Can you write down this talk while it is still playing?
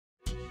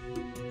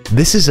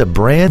This is a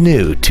brand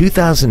new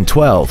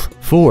 2012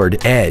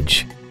 Ford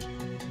Edge.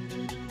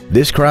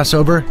 This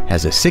crossover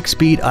has a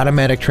 6-speed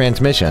automatic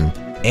transmission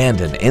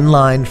and an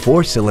inline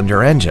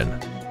 4-cylinder engine.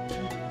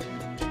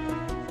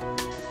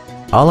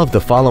 All of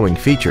the following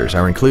features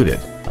are included: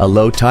 a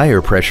low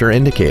tire pressure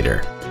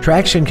indicator,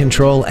 traction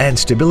control and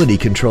stability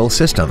control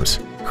systems,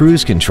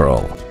 cruise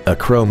control, a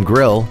chrome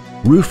grille,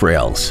 roof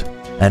rails,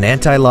 an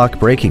anti-lock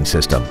braking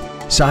system,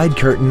 side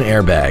curtain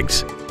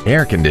airbags,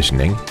 air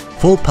conditioning,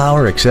 full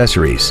power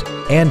accessories,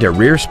 and a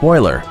rear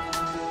spoiler.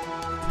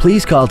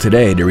 Please call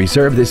today to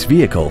reserve this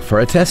vehicle for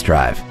a test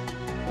drive.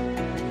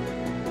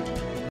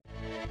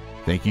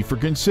 Thank you for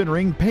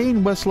considering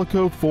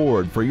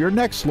PayneWeslacoFord for your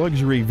next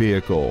luxury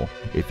vehicle.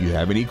 If you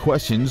have any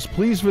questions,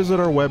 please visit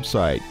our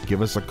website,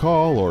 give us a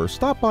call, or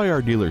stop by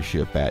our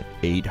dealership at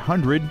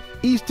 800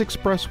 East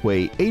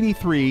Expressway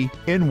 83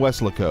 in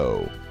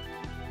Weslaco.